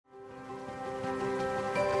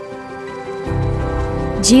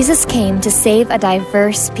Jesus came to save a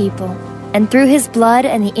diverse people, and through his blood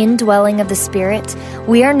and the indwelling of the Spirit,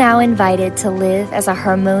 we are now invited to live as a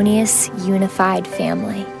harmonious, unified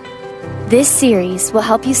family. This series will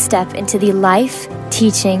help you step into the life,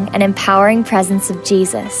 teaching, and empowering presence of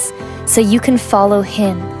Jesus so you can follow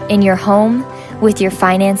him in your home, with your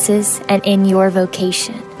finances, and in your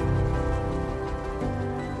vocation.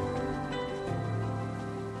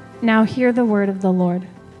 Now hear the word of the Lord.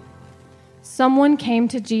 Someone came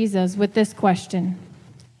to Jesus with this question: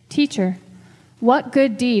 "Teacher, what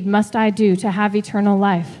good deed must I do to have eternal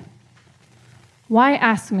life?" "Why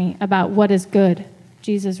ask me about what is good?"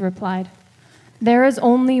 Jesus replied. "There is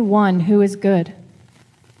only one who is good.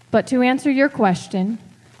 But to answer your question,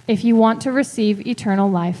 if you want to receive eternal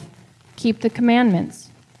life, keep the commandments."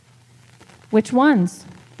 "Which ones?"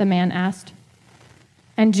 the man asked.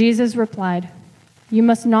 And Jesus replied, "You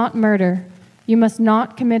must not murder. You must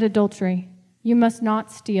not commit adultery. You must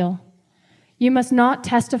not steal. You must not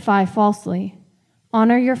testify falsely.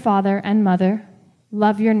 Honor your father and mother.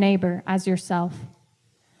 Love your neighbor as yourself."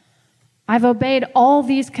 "I've obeyed all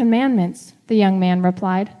these commandments," the young man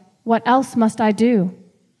replied. "What else must I do?"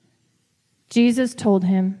 Jesus told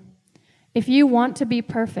him, "If you want to be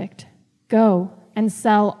perfect, go and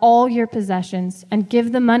sell all your possessions and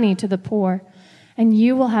give the money to the poor, and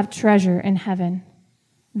you will have treasure in heaven.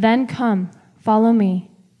 Then come, follow me."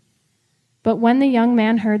 But when the young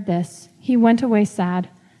man heard this, he went away sad,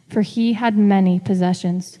 for he had many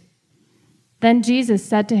possessions. Then Jesus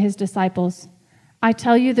said to his disciples, "I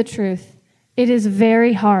tell you the truth, it is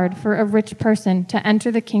very hard for a rich person to enter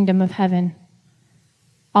the kingdom of heaven."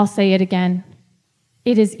 I'll say it again.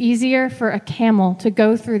 It is easier for a camel to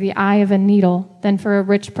go through the eye of a needle than for a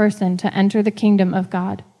rich person to enter the kingdom of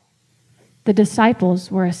God. The disciples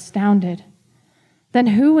were astounded. "Then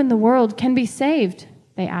who in the world can be saved?"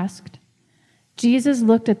 they asked. Jesus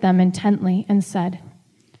looked at them intently and said,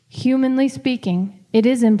 "Humanly speaking, it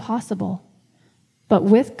is impossible, but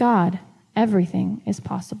with God, everything is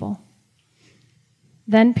possible."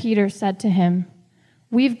 Then Peter said to him,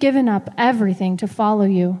 "We've given up everything to follow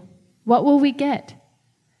you. What will we get?"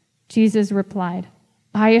 Jesus replied,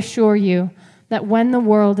 "I assure you that when the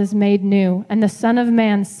world is made new and the Son of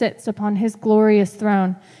Man sits upon his glorious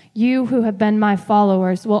throne, you who have been my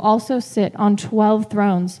followers will also sit on 12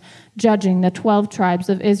 thrones, judging the 12 tribes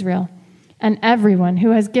of Israel. And everyone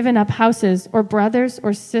who has given up houses or brothers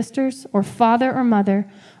or sisters or father or mother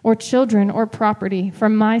or children or property for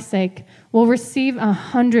my sake will receive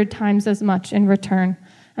 100 times as much in return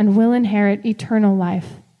and will inherit eternal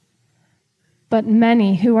life. But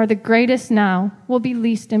many who are the greatest now will be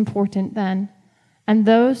least important then, and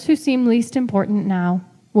those who seem least important now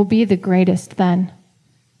will be the greatest then."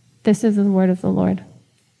 This is the word of the Lord.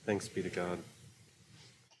 Thanks be to God.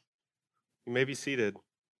 You may be seated.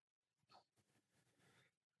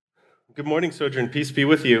 Good morning, Sojourn. Peace be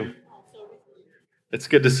with you. It's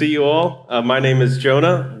good to see you all. My name is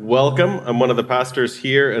Jonah. Welcome. I'm one of the pastors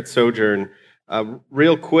here at Sojourn.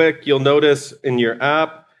 Real quick, you'll notice in your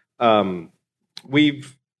app,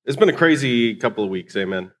 it's been a crazy couple of weeks,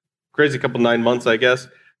 amen. Crazy couple 9 months, I guess.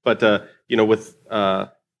 But, with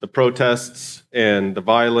the protests and the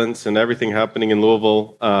violence and everything happening in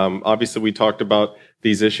Louisville. Obviously, we talked about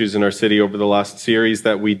these issues in our city over the last series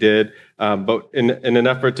that we did. But in an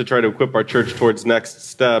effort to try to equip our church towards next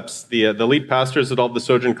steps, the lead pastors at all the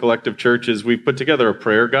Sojourn Collective churches, we've put together a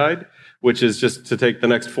prayer guide, which is just to take the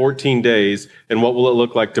next 14 days and what will it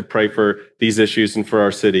look like to pray for these issues and for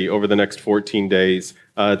our city over the next 14 days.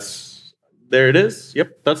 There it is.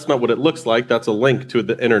 Yep, that's not what it looks like. That's a link to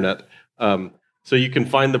the internet. So you can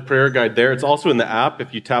find the prayer guide there. It's also in the app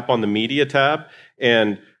if you tap on the media tab.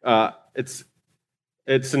 And it's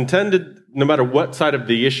intended, no matter what side of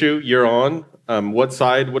the issue you're on,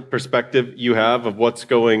 what perspective you have of what's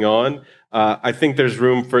going on, I think there's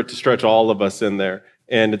room for it to stretch all of us in there.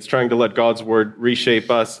 And it's trying to let God's word reshape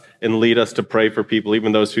us and lead us to pray for people,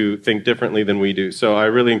 even those who think differently than we do. So I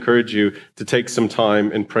really encourage you to take some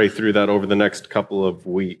time and pray through that over the next couple of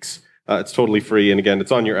weeks. It's totally free. And again,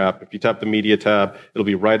 it's on your app. If you tap the media tab, it'll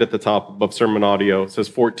be right at the top above sermon audio. It says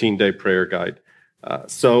 14-day prayer guide.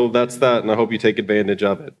 So that's that. And I hope you take advantage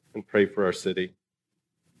of it and pray for our city.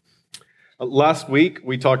 Last week,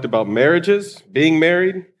 we talked about marriages, being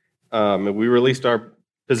married. And we released our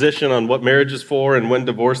position on what marriage is for and when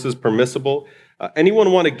divorce is permissible.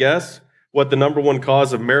 Anyone want to guess what the number one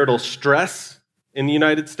cause of marital stress in the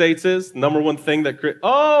United States is? Number one thing that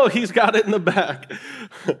he's got it in the back.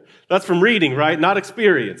 That's from reading, right? Not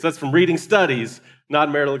experience. That's from reading studies, not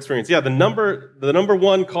marital experience. Yeah, the number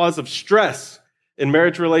one cause of stress in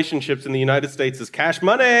marriage relationships in the United States is cash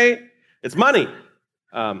money. It's money.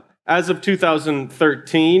 As of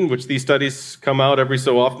 2013, which these studies come out every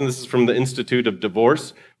so often, this is from the Institute of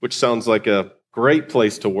Divorce, which sounds like a great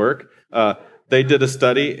place to work. They did a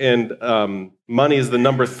study, and money is the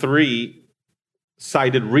number 3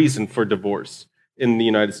 cited reason for divorce in the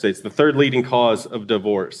United States, the 3rd leading cause of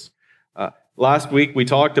divorce. Last week, we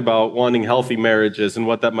talked about wanting healthy marriages and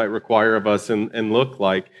what that might require of us and look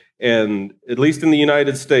like. And at least in the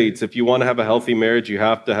United States, if you want to have a healthy marriage, you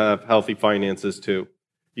have to have healthy finances too.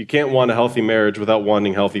 You can't want a healthy marriage without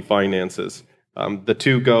wanting healthy finances. The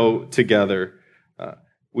two go together.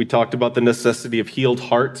 We talked about the necessity of healed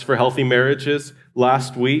hearts for healthy marriages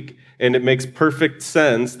last week, and it makes perfect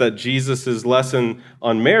sense that Jesus' lesson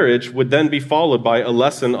on marriage would then be followed by a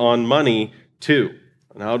lesson on money too.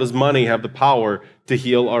 And how does money have the power to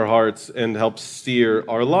heal our hearts and help steer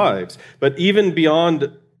our lives? But even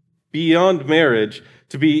beyond marriage,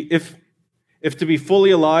 if to be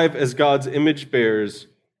fully alive as God's image bearers,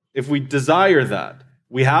 if we desire that,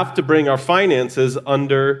 we have to bring our finances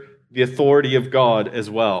under the authority of God as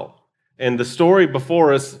well. And the story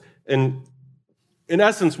before us, in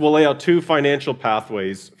essence, will lay out 2 financial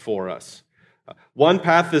pathways for us. One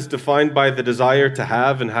path is defined by the desire to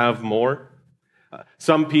have and have more.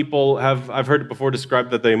 Some people I've heard it before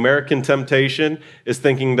described that the American temptation is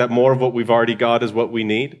thinking that more of what we've already got is what we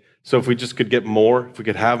need. So if we just could get more, if we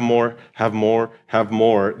could have more,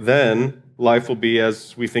 then life will be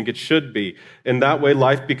as we think it should be. And that way,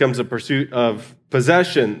 life becomes a pursuit of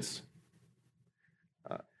possessions.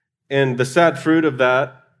 And the sad fruit of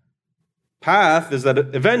that path is that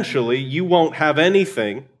eventually you won't have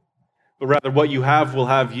anything, but rather what you have will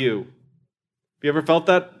have you. Have you ever felt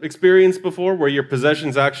that experience before, where your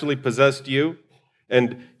possessions actually possessed you?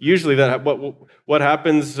 And usually what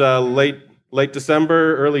happens late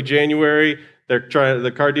December, early January,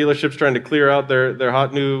 the car dealership's trying to clear out their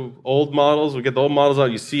hot new old models. We get the old models out,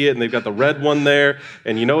 you see it, and they've got the red one there,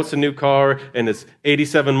 and you know it's a new car, and it's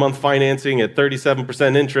 87-month financing at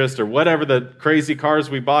 37% interest, or whatever the crazy cars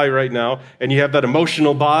we buy right now, and you have that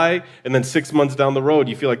emotional buy, and then 6 months down the road,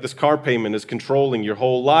 you feel like this car payment is controlling your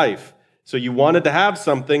whole life. So you wanted to have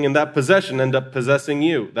something, and that possession ended up possessing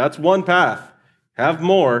you. That's one path. Have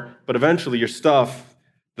more, but eventually your stuff,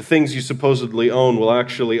 the things you supposedly own, will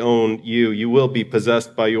actually own you. You will be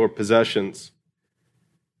possessed by your possessions.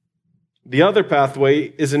 The other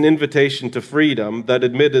pathway is an invitation to freedom that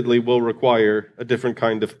admittedly will require a different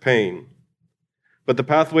kind of pain. But the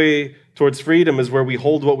pathway towards freedom is where we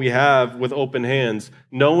hold what we have with open hands,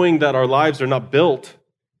 knowing that our lives are not built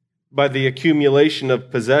by the accumulation of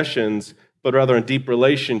possessions, but rather in deep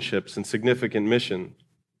relationships and significant mission.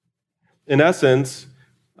 In essence,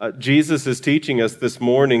 Jesus is teaching us this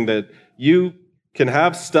morning that you can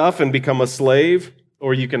have stuff and become a slave,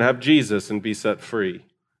 or you can have Jesus and be set free.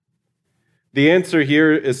 The answer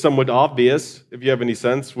here is somewhat obvious, if you have any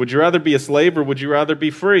sense. Would you rather be a slave, or would you rather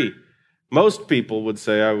be free? Most people would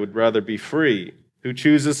say, I would rather be free. Who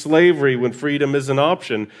chooses slavery when freedom is an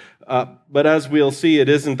option? But as we'll see, it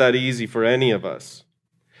isn't that easy for any of us.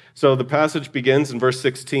 So the passage begins in verse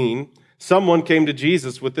 16. Someone came to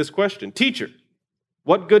Jesus with this question: Teacher,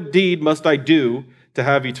 what good deed must I do to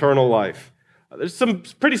have eternal life? There's some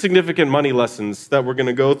pretty significant money lessons that we're going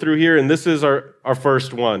to go through here, and this is our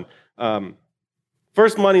first one.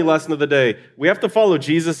 First money lesson of the day. We have to follow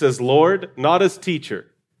Jesus as Lord, not as teacher.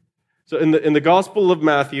 So in the Gospel of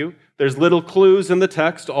Matthew, there's little clues in the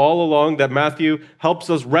text all along that Matthew helps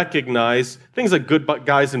us recognize things like good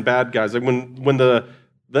guys and bad guys. Like when the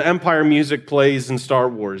Empire music plays in Star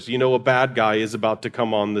Wars, you know a bad guy is about to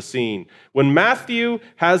come on the scene. When Matthew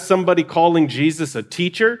has somebody calling Jesus a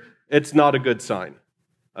teacher, it's not a good sign.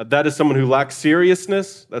 That is someone who lacks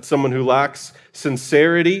seriousness. That's someone who lacks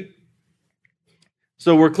sincerity.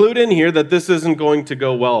 So we're clued in here that this isn't going to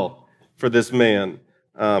go well for this man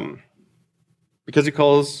because he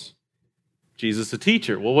calls Jesus a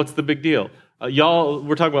teacher. Well, what's the big deal? Y'all,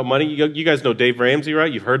 we're talking about money. You guys know Dave Ramsey,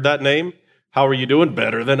 right? You've heard that name. How are you doing?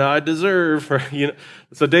 Better than I deserve.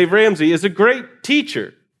 So Dave Ramsey is a great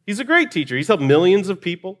teacher. He's a great teacher. He's helped millions of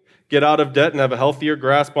people get out of debt and have a healthier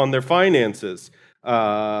grasp on their finances.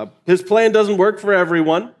 His plan doesn't work for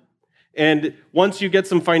everyone. And once you get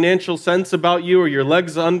some financial sense about you, or your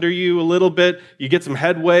legs under you a little bit, you get some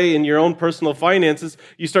headway in your own personal finances,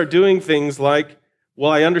 you start doing things like,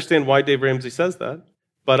 well, I understand why Dave Ramsey says that,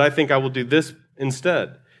 but I think I will do this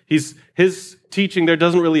instead. His teaching there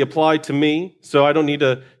doesn't really apply to me, so I don't need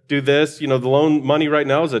to do this. The loan money right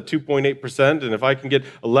now is at 2.8%, and if I can get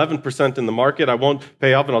 11% in the market, I won't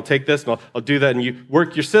pay off, and I'll take this, and I'll do that, and you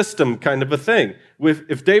work your system kind of a thing.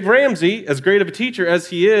 If Dave Ramsey, as great of a teacher as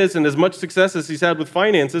he is, and as much success as he's had with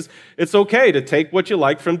finances, it's okay to take what you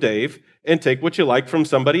like from Dave and take what you like from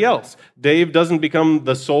somebody else. Dave doesn't become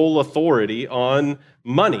the sole authority on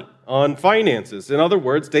money, on finances. In other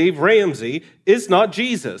words, Dave Ramsey is not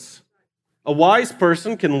Jesus. A wise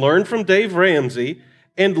person can learn from Dave Ramsey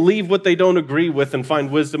and leave what they don't agree with and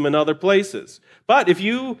find wisdom in other places. But if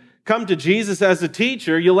you come to Jesus as a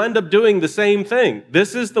teacher, you'll end up doing the same thing.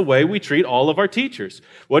 This is the way we treat all of our teachers.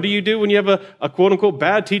 What do you do when you have a quote-unquote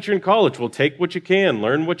bad teacher in college? Well, take what you can,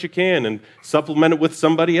 learn what you can, and supplement it with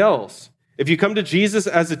somebody else. If you come to Jesus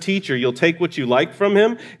as a teacher, you'll take what you like from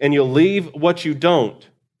him, and you'll leave what you don't.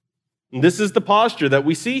 And this is the posture that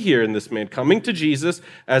we see here in this man, coming to Jesus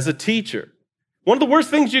as a teacher. One of the worst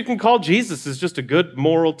things you can call Jesus is just a good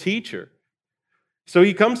moral teacher. So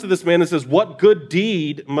he comes to this man and says, "What good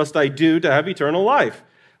deed must I do to have eternal life?"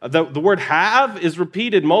 The word have is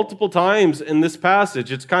repeated multiple times in this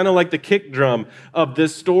passage. It's kind of like the kick drum of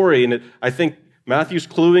this story. And I think Matthew's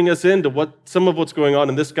cluing us into some of what's going on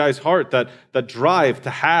in this guy's heart, that drive to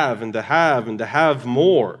have and to have and to have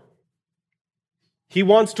more. He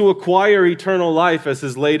wants to acquire eternal life as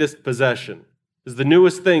his latest possession. Is the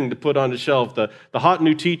newest thing to put on the shelf. The hot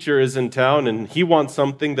new teacher is in town, and he wants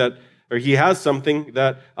something he has something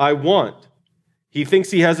that I want. He thinks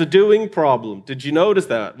he has a doing problem. Did you notice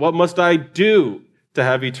that? What must I do to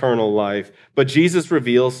have eternal life? But Jesus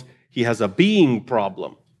reveals he has a being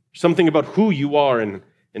problem. Something about who you are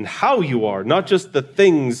and how you are, not just the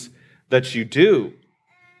things that you do.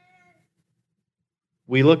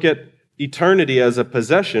 We look at eternity as a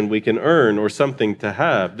possession we can earn or something to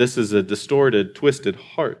have. This is a distorted, twisted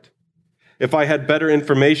heart. If I had better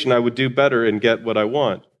information, I would do better and get what I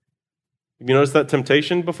want. Have you noticed that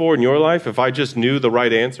temptation before in your life? If I just knew the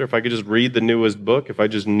right answer, if I could just read the newest book, if I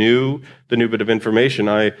just knew the new bit of information,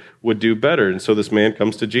 I would do better. And so this man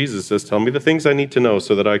comes to Jesus and says, "Tell me the things I need to know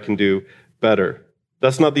so that I can do better."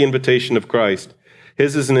 That's not the invitation of Christ.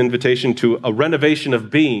 His is an invitation to a renovation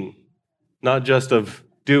of being, not just of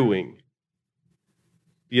doing.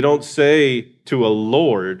 You don't say to a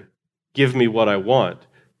Lord, "Give me what I want."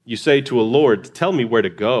 You say to a Lord, "Tell me where to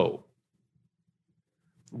go."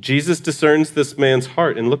 Jesus discerns this man's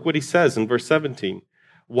heart, and look what he says in verse 17.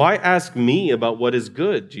 "Why ask me about what is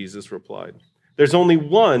good?" Jesus replied. "There's only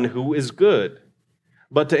one who is good.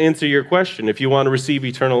 But to answer your question, if you want to receive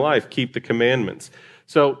eternal life, keep the commandments."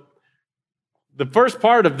 So the first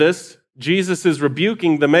part of this, Jesus is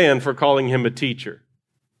rebuking the man for calling him a teacher.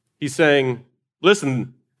 He's saying,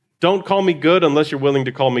 listen, don't call me good unless you're willing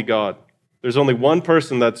to call me God. There's only one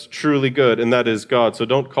person that's truly good, and that is God. So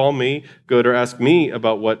don't call me good or ask me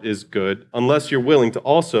about what is good unless you're willing to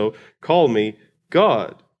also call me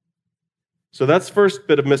God. So that's first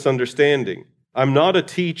bit of misunderstanding. I'm not a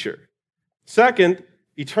teacher. Second,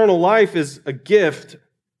 eternal life is a gift,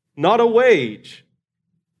 not a wage.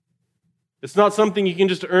 It's not something you can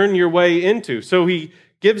just earn your way into. So he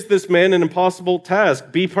gives this man an impossible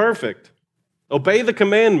task. Be perfect. Obey the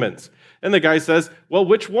commandments. And the guy says, well,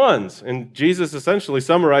 which ones? And Jesus essentially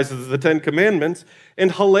summarizes the 10 commandments.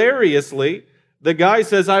 And hilariously, the guy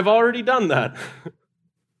says, I've already done that.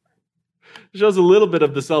 Shows a little bit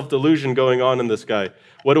of the self-delusion going on in this guy.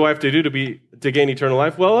 What do I have to do to gain eternal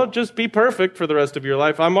life? Well, just be perfect for the rest of your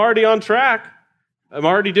life. I'm already on track. I'm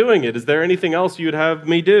already doing it. Is there anything else you'd have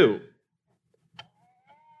me do?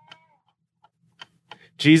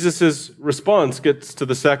 Jesus' response gets to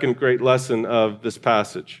the second great lesson of this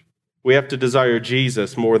passage. We have to desire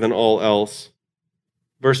Jesus more than all else.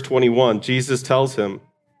 Verse 21, Jesus tells him,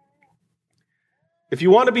 if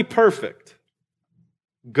you want to be perfect,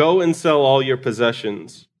 go and sell all your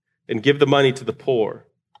possessions and give the money to the poor,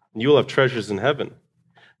 and you will have treasures in heaven.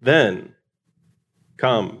 Then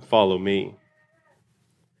come, follow me.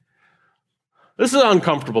 This is an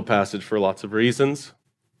uncomfortable passage for lots of reasons.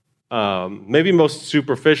 Maybe most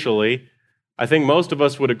superficially, I think most of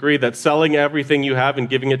us would agree that selling everything you have and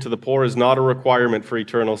giving it to the poor is not a requirement for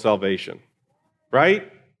eternal salvation.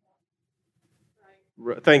 Right?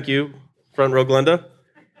 Thank you, front row Glenda.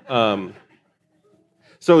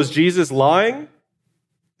 So is Jesus lying?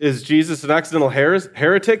 Is Jesus an accidental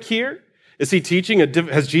heretic here? Is he teaching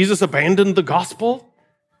has Jesus abandoned the gospel?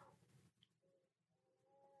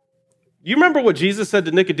 You remember what Jesus said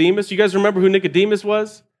to Nicodemus? You guys remember who Nicodemus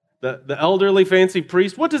was? The elderly fancy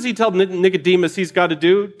priest. What does he tell Nicodemus he's got to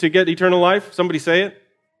do to get eternal life? Somebody say it.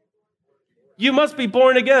 You must be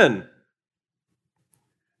born again.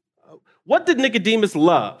 What did Nicodemus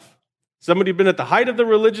love? Somebody who'd been at the height of the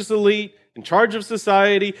religious elite, in charge of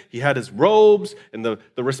society. He had his robes and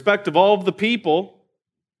the respect of all of the people.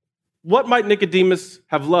 What might Nicodemus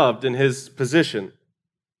have loved in his position?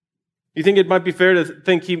 You think it might be fair to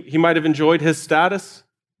think he might have enjoyed his status,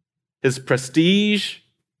 his prestige,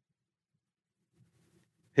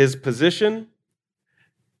 his position?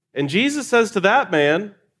 And Jesus says to that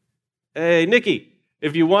man, hey, Nicky,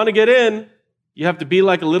 if you want to get in, you have to be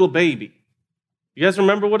like a little baby. You guys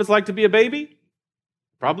remember what it's like to be a baby?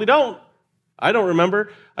 Probably don't. I don't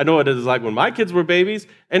remember. I know what it is like when my kids were babies,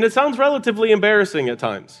 and it sounds relatively embarrassing at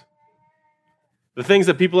times. The things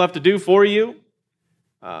that people have to do for you,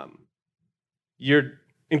 you're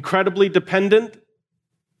incredibly dependent,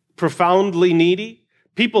 profoundly needy.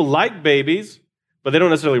 People like babies, but they don't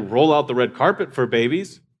necessarily roll out the red carpet for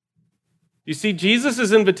babies. You see,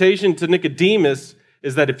 Jesus' invitation to Nicodemus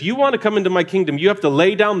is that if you want to come into my kingdom, you have to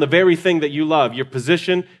lay down the very thing that you love, your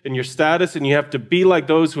position and your status, and you have to be like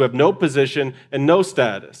those who have no position and no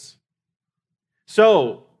status.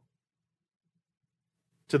 So,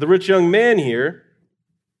 to the rich young man here,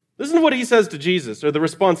 listen to what he says to Jesus, or the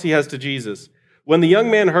response he has to Jesus. When the young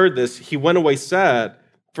man heard this, he went away sad,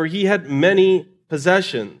 for he had many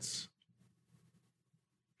possessions.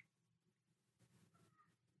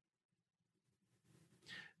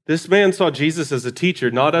 This man saw Jesus as a teacher,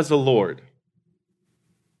 not as a Lord.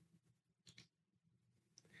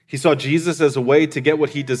 He saw Jesus as a way to get what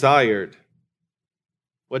he desired.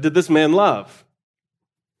 What did this man love?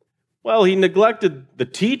 Well, he neglected the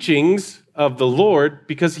teachings of the Lord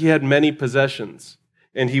because he had many possessions,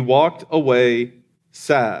 and he walked away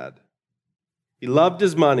sad. He loved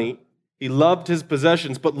his money, he loved his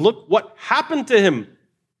possessions, but look what happened to him.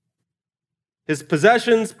 His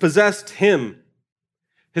possessions possessed him.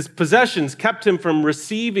 His possessions kept him from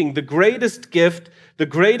receiving the greatest gift, the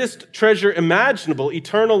greatest treasure imaginable,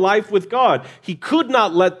 eternal life with God. He could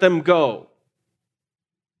not let them go.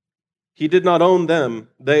 He did not own them,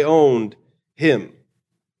 they owned him.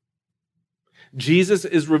 Jesus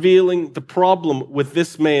is revealing the problem with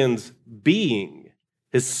this man's being,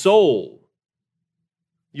 his soul.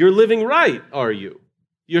 You're living right, are you?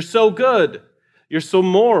 You're so good. You're so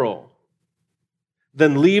moral.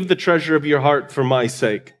 Then leave the treasure of your heart for my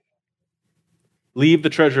sake. Leave the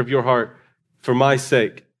treasure of your heart for my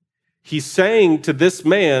sake. He's saying to this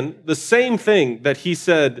man the same thing that he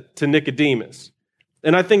said to Nicodemus.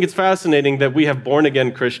 And I think it's fascinating that we have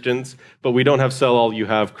born-again Christians, but we don't have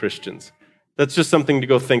sell-all-you-have Christians. That's just something to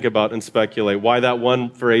go think about and speculate, why that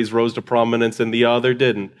one phrase rose to prominence and the other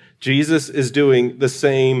didn't. Jesus is doing the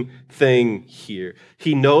same thing here.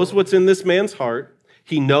 He knows what's in this man's heart.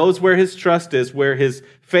 He knows where his trust is, where his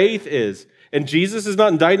faith is. And Jesus is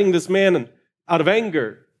not indicting this man out of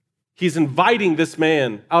anger. He's inviting this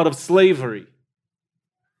man out of slavery.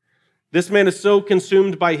 This man is so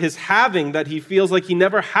consumed by his having that he feels like he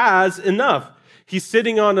never has enough. He's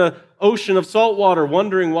sitting on an ocean of salt water,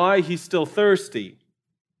 wondering why he's still thirsty.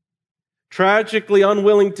 Tragically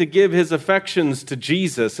unwilling to give his affections to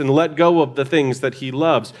Jesus and let go of the things that he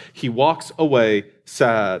loves, he walks away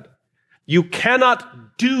sad. You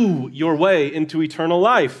cannot do your way into eternal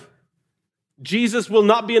life. Jesus will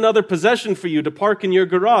not be another possession for you to park in your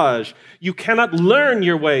garage. You cannot learn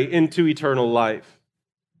your way into eternal life.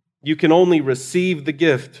 You can only receive the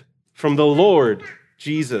gift from the Lord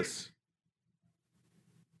Jesus.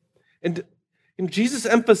 And Jesus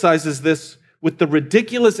emphasizes this with the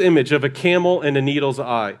ridiculous image of a camel and a needle's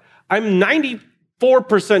eye. I'm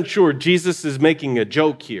 94% sure Jesus is making a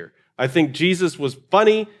joke here. I think Jesus was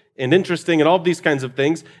funny and interesting and all these kinds of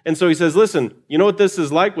things. And so he says, listen, you know what this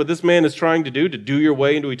is like? What this man is trying to do your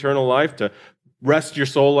way into eternal life, to rest your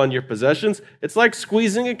soul on your possessions? It's like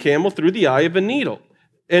squeezing a camel through the eye of a needle.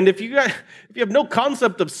 And if you have no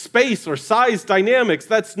concept of space or size dynamics,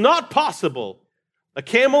 that's not possible. A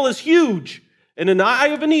camel is huge, and an eye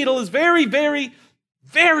of a needle is very, very,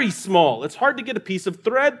 very small. It's hard to get a piece of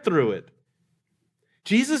thread through it.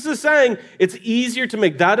 Jesus is saying it's easier to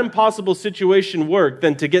make that impossible situation work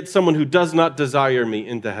than to get someone who does not desire me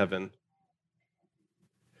into heaven.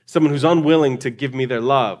 Someone who's unwilling to give me their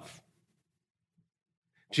love.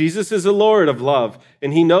 Jesus is a Lord of love,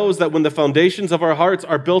 and he knows that when the foundations of our hearts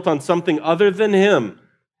are built on something other than him,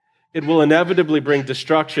 it will inevitably bring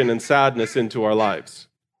destruction and sadness into our lives.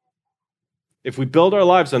 If we build our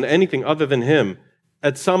lives on anything other than him,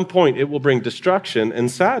 at some point it will bring destruction and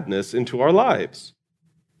sadness into our lives.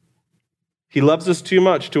 He loves us too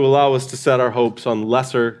much to allow us to set our hopes on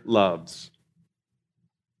lesser loves.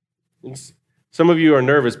 Some of you are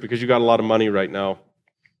nervous because you got a lot of money right now.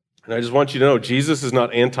 And I just want you to know, Jesus is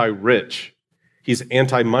not anti-rich. He's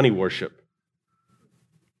anti-money worship.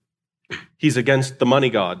 He's against the money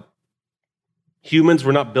god. Humans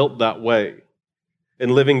were not built that way,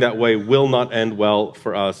 and living that way will not end well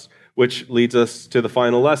for us, which leads us to the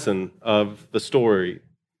final lesson of the story.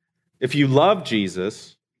 If you love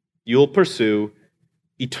Jesus, you'll pursue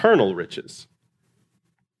eternal riches.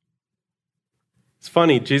 It's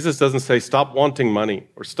funny, Jesus doesn't say stop wanting money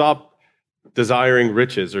or stop desiring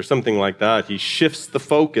riches or something like that. He shifts the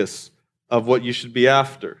focus of what you should be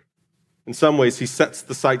after. In some ways, he sets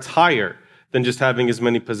the sights higher than just having as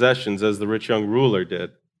many possessions as the rich young ruler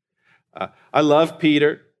did. I love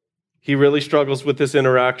Peter. He really struggles with this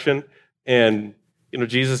interaction. And,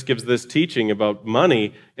 Jesus gives this teaching about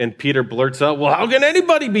money, and Peter blurts out, well, how can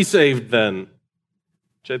anybody be saved then?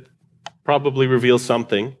 Which probably reveals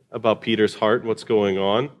something about Peter's heart, what's going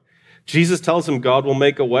on. Jesus tells him God will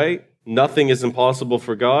make a way. Nothing is impossible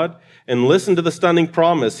for God. And listen to the stunning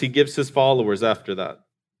promise he gives his followers after that.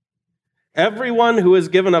 Everyone who has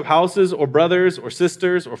given up houses or brothers or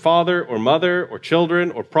sisters or father or mother or children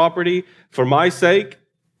or property for my sake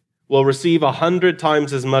will receive 100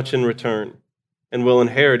 times as much in return and will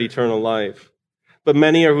inherit eternal life. But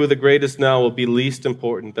many are who the greatest now will be least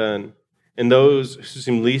important then, and those who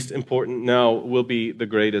seem least important now will be the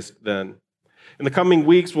greatest then. In the coming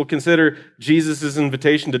weeks, we'll consider Jesus'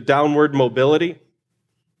 invitation to downward mobility,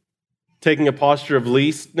 taking a posture of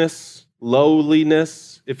leastness,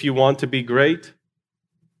 lowliness, if you want to be great.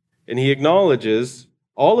 And he acknowledges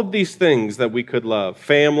all of these things that we could love: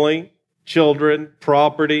 family, children,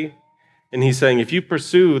 property. And he's saying, if you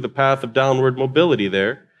pursue the path of downward mobility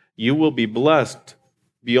there, you will be blessed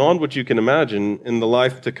beyond what you can imagine in the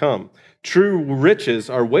life to come. True riches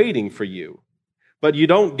are waiting for you, but you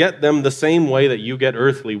don't get them the same way that you get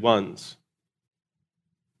earthly ones.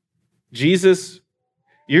 Jesus,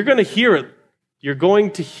 you're going to hear it. You're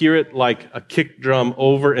going to hear it like a kick drum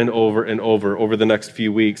over and over and over the next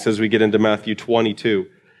few weeks as we get into Matthew 22.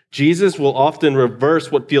 Jesus will often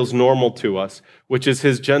reverse what feels normal to us, which is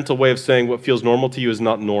his gentle way of saying what feels normal to you is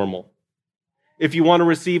not normal. If you want to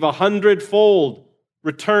receive 100-fold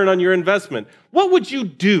return on your investment, what would you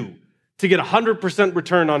do to get 100%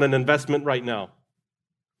 return on an investment right now?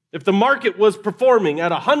 If the market was performing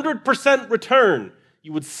at 100% return,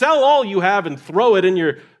 you would sell all you have and throw it in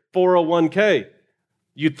your 401k.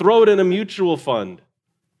 You'd throw it in a mutual fund.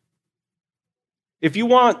 If you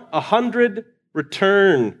want 100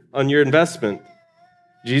 return on your investment,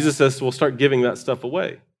 Jesus says we'll start giving that stuff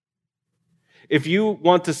away. If you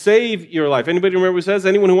want to save your life, anybody remember what he says?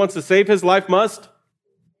 Anyone who wants to save his life must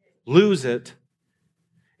lose it.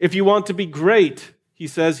 If you want to be great, he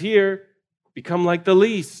says here, become like the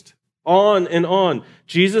least. On and on.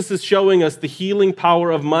 Jesus is showing us the healing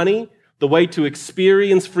power of money. The way to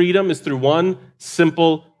experience freedom is through one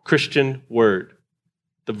simple Christian word: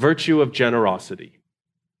 the virtue of generosity.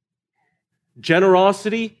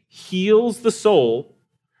 Generosity heals the soul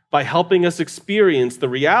by helping us experience the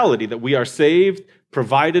reality that we are saved,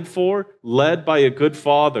 provided for, led by a good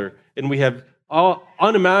Father, and we have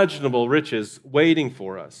unimaginable riches waiting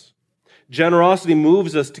for us. Generosity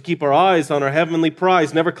moves us to keep our eyes on our heavenly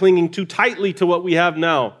prize, never clinging too tightly to what we have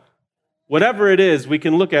now. Whatever it is, we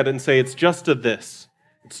can look at it and say, it's just a this.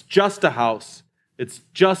 It's just a house. It's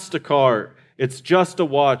just a car. It's just a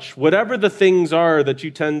watch. Whatever the things are that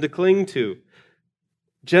you tend to cling to.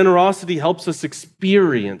 Generosity helps us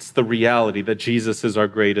experience the reality that Jesus is our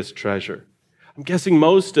greatest treasure. I'm guessing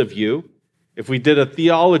most of you, if we did a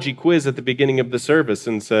theology quiz at the beginning of the service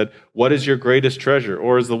and said, what is your greatest treasure?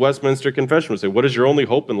 Or as the Westminster Confession would say, what is your only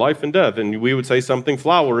hope in life and death? And we would say something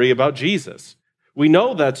flowery about Jesus. We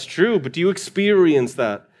know that's true, but do you experience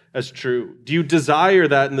that as true? Do you desire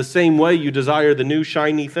that in the same way you desire the new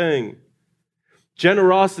shiny thing?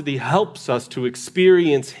 Generosity helps us to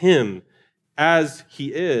experience him as he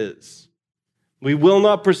is. We will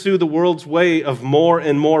not pursue the world's way of more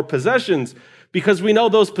and more possessions because we know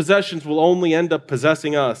those possessions will only end up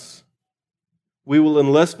possessing us. We will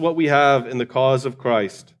enlist what we have in the cause of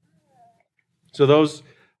Christ. So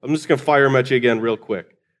I'm just going to fire them at you again real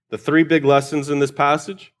quick. The three big lessons in this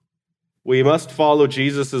passage: we must follow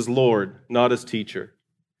Jesus as Lord, not as teacher.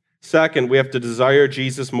 Second, we have to desire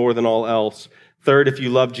Jesus more than all else. Third, if you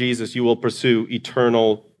love Jesus, you will pursue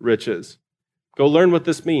eternal riches. Go learn what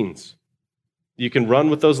this means. You can run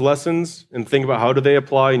with those lessons and think about how do they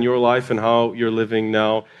apply in your life and how you're living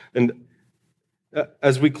now. And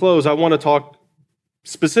as we close, I want to talk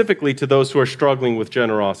specifically to those who are struggling with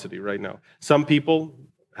generosity right now. Some people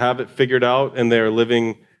have it figured out and they're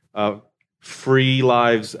living free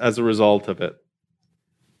lives as a result of it.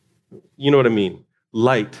 You know what I mean?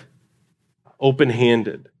 Light,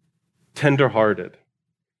 open-handed, tender-hearted.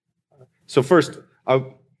 So first,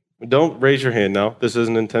 Don't raise your hand now. This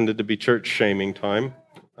isn't intended to be church shaming time.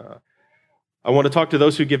 I want to talk to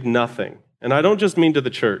those who give nothing. And I don't just mean to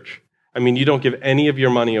the church. I mean, you don't give any of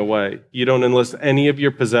your money away. You don't enlist any of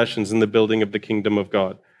your possessions in the building of the kingdom of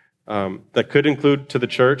God. That could include to the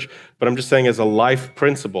church, but I'm just saying as a life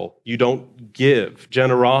principle, you don't give.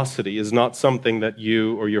 Generosity is not something that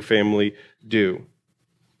you or your family do.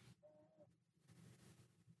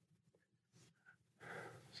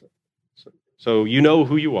 So you know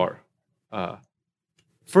who you are.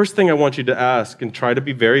 First thing I want you to ask, and try to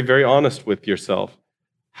be very, very honest with yourself,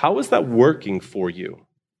 how is that working for you?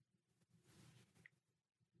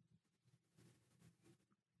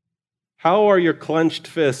 How are your clenched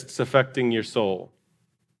fists affecting your soul?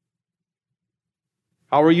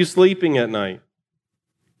 How are you sleeping at night?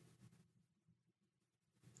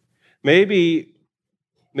 Maybe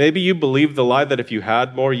you believe the lie that if you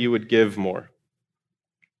had more, you would give more.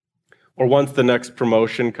 Or once the next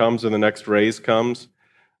promotion comes or the next raise comes,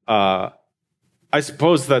 I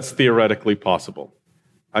suppose that's theoretically possible.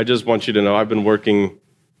 I just want you to know I've been working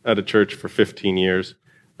at a church for 15 years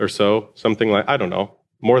or so, something like, I don't know,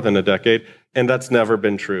 more than a decade, and that's never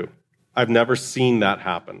been true. I've never seen that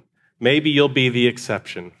happen. Maybe you'll be the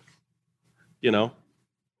exception, you know?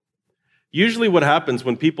 Usually what happens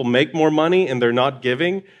when people make more money and they're not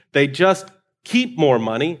giving, they just keep more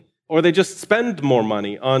money or they just spend more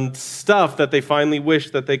money on stuff that they finally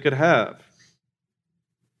wish that they could have.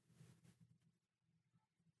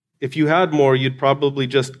 If you had more, you'd probably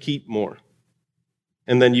just keep more.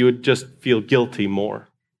 And then you would just feel guilty more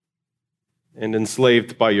and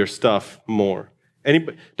enslaved by your stuff more.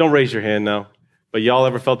 Anybody, don't raise your hand now, but y'all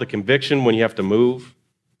ever felt the conviction when you have to move?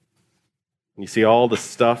 And you see all the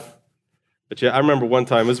stuff? But yeah, I remember one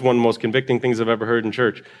time, this is one of the most convicting things I've ever heard in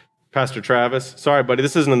church. Pastor Travis, sorry buddy,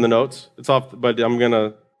 this isn't in the notes. It's off, but I'm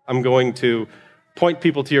going to point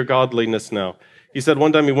people to your godliness now. He said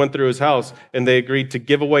one time he went through his house and they agreed to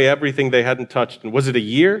give away everything they hadn't touched. And was it a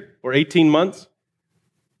year or 18 months?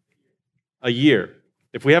 A year.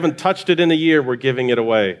 If we haven't touched it in a year, we're giving it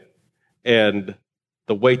away. And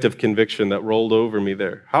the weight of conviction that rolled over me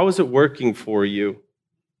there. How is it working for you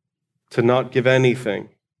to not give anything?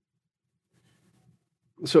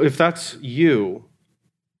 So if that's you,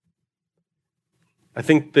 I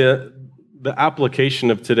think the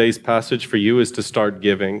application of today's passage for you is to start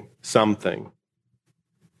giving something.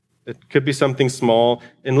 It could be something small.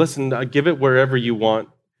 And listen, give it wherever you want.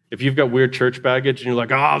 If you've got weird church baggage and you're like,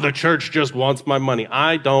 the church just wants my money.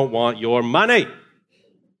 I don't want your money.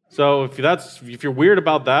 So if you're weird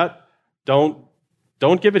about that, don't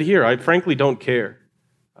give it here. I frankly don't care.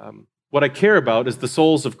 What I care about is the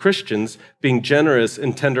souls of Christians being generous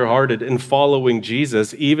and tenderhearted and following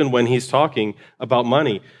Jesus, even when he's talking about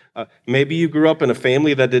money. Maybe you grew up in a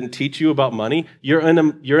family that didn't teach you about money. You're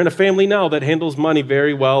in a family now that handles money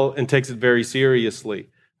very well and takes it very seriously.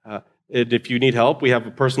 And if you need help, we have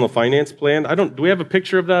a personal finance plan. Do we have a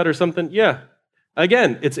picture of that or something? Yeah.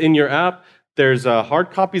 Again, it's in your app. There's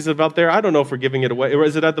hard copies of it out there. I don't know if we're giving it away. Or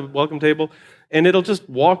is it at the welcome table? And it'll just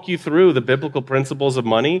walk you through the biblical principles of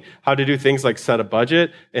money, how to do things like set a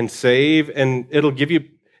budget and save. And it'll give you,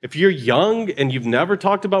 if you're young and you've never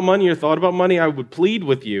talked about money or thought about money, I would plead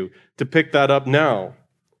with you to pick that up now.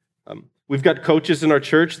 We've got coaches in our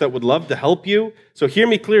church that would love to help you. So hear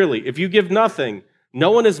me clearly. If you give nothing,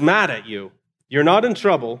 no one is mad at you. You're not in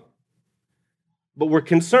trouble, but we're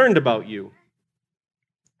concerned about you.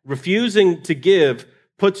 Refusing to give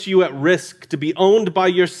puts you at risk to be owned by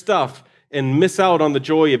your stuff and miss out on the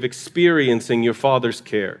joy of experiencing your Father's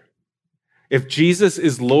care. If Jesus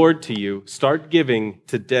is Lord to you, start giving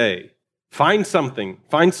today. Find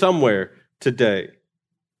somewhere today.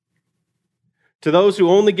 To those who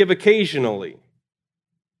only give occasionally,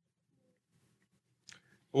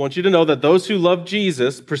 I want you to know that those who love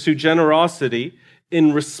Jesus pursue generosity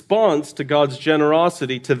in response to God's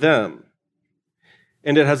generosity to them.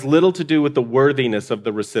 And it has little to do with the worthiness of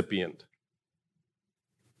the recipient.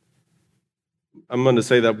 I'm going to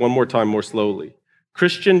say that one more time more slowly.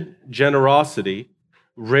 Christian generosity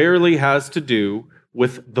rarely has to do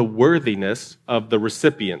with the worthiness of the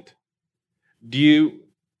recipient. Do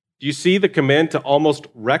you see the command to almost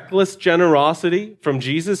reckless generosity from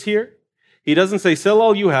Jesus here? He doesn't say, sell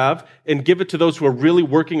all you have and give it to those who are really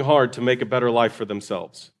working hard to make a better life for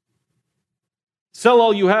themselves. Sell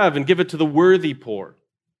all you have and give it to the worthy poor.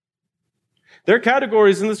 There are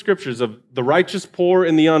categories in the scriptures of the righteous poor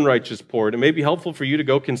and the unrighteous poor. And it may be helpful for you to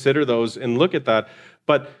go consider those and look at that.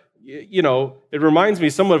 But, you know, it reminds me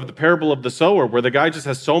somewhat of the parable of the sower, where the guy just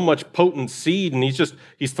has so much potent seed and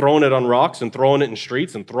he's throwing it on rocks and throwing it in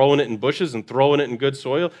streets and throwing it in bushes and throwing it in good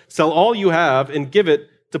soil. Sell all you have and give it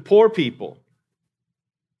to poor people.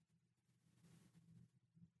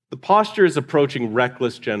 The posture is approaching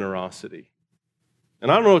reckless generosity.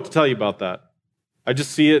 And I don't know what to tell you about that. I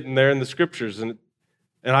just see it in there in the scriptures, and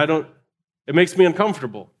it makes me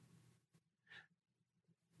uncomfortable.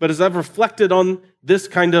 But as I've reflected on this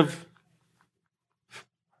kind of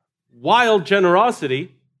wild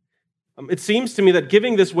generosity, it seems to me that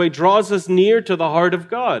giving this way draws us near to the heart of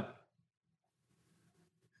God.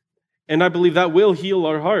 And I believe that will heal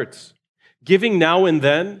our hearts. Giving now and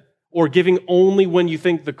then, or giving only when you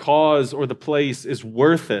think the cause or the place is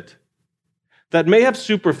worth it, that may have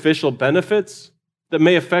superficial benefits, that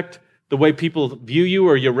may affect the way people view you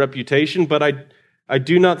or your reputation, but I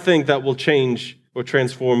do not think that will change or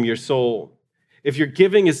transform your soul. If your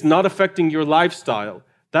giving is not affecting your lifestyle,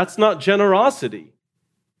 that's not generosity.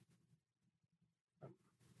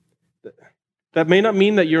 That may not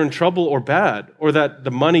mean that you're in trouble or bad, or that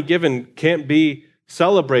the money given can't be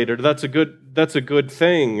celebrated. That's a good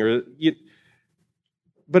thing.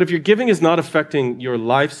 But if your giving is not affecting your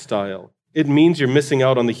lifestyle, it means you're missing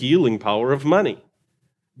out on the healing power of money.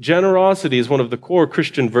 Generosity is one of the core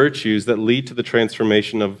Christian virtues that lead to the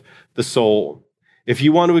transformation of the soul. If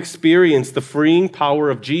you want to experience the freeing power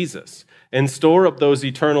of Jesus and store up those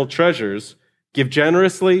eternal treasures, give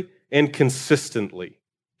generously and consistently.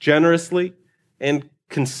 Generously and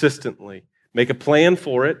consistently. Make a plan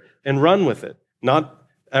for it and run with it. Not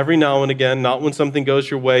every now and again, not when something goes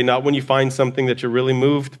your way, not when you find something that you're really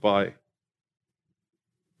moved by.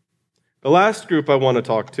 The last group I want to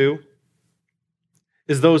talk to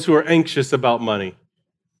is those who are anxious about money.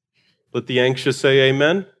 Let the anxious say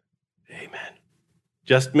amen. Amen.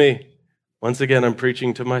 Just me. Once again, I'm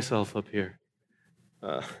preaching to myself up here.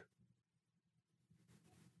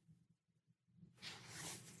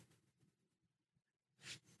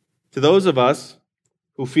 To those of us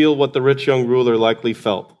who feel what the rich young ruler likely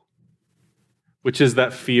felt, which is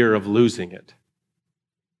that fear of losing it.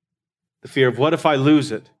 The fear of, what if I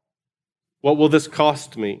lose it? What will this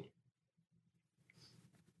cost me?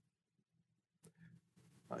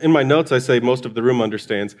 In my notes, I say most of the room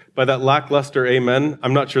understands. By that lackluster amen,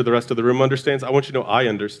 I'm not sure the rest of the room understands. I want you to know I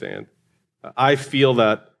understand. I feel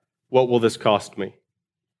that, what will this cost me?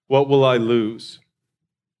 What will I lose?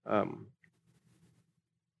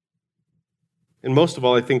 And most of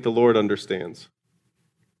all, I think the Lord understands.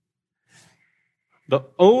 The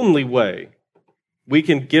only way we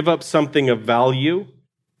can give up something of value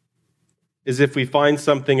is if we find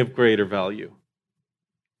something of greater value.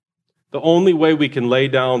 The only way we can lay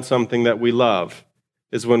down something that we love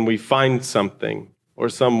is when we find something or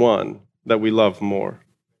someone that we love more.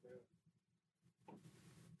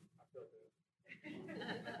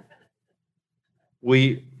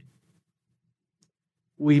 We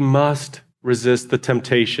must resist the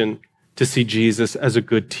temptation to see Jesus as a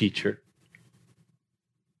good teacher.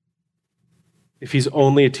 If he's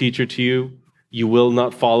only a teacher to you, you will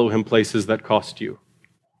not follow him places that cost you.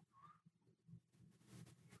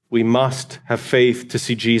 We must have faith to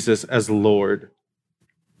see Jesus as Lord.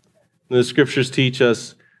 And the scriptures teach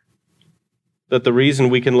us that the reason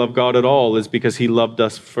we can love God at all is because he loved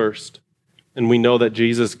us first. And we know that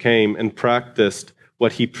Jesus came and practiced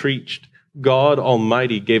what he preached. God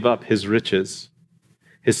Almighty gave up his riches,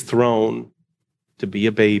 his throne, to be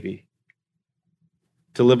a baby,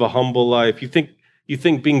 to live a humble life. You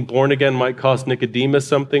think being born again might cost Nicodemus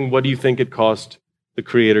something? What do you think it cost the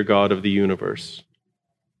Creator God of the universe?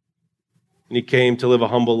 And he came to live a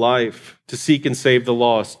humble life, to seek and save the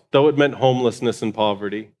lost, though it meant homelessness and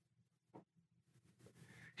poverty.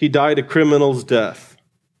 He died a criminal's death,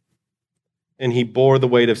 and he bore the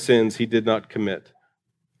weight of sins he did not commit.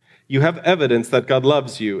 You have evidence that God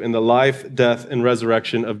loves you in the life, death, and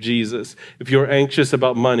resurrection of Jesus. If you're anxious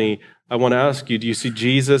about money, I want to ask you, do you see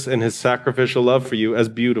Jesus and his sacrificial love for you as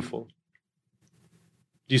beautiful?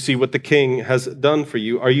 Do you see what the King has done for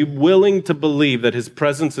you? Are you willing to believe that his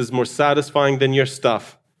presence is more satisfying than your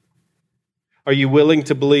stuff? Are you willing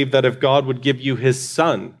to believe that if God would give you his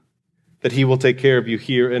Son, that he will take care of you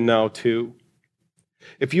here and now too?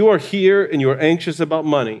 If you are here and you are anxious about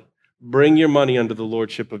money, bring your money under the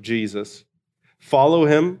lordship of Jesus. Follow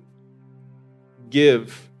him,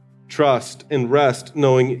 give, trust, and rest,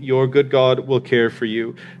 knowing your good God will care for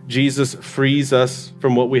you. Jesus frees us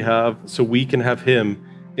from what we have so we can have him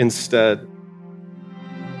instead.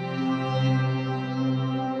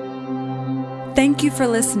 Thank you for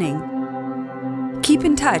listening. Keep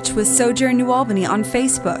in touch with Sojourn New Albany on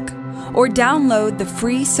Facebook or download the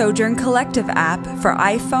free Sojourn Collective app for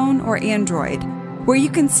iPhone or Android. where you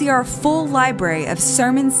can see our full library of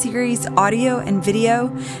sermon series audio and video,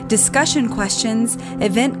 discussion questions,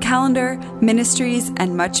 event calendar, ministries,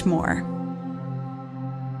 and much more.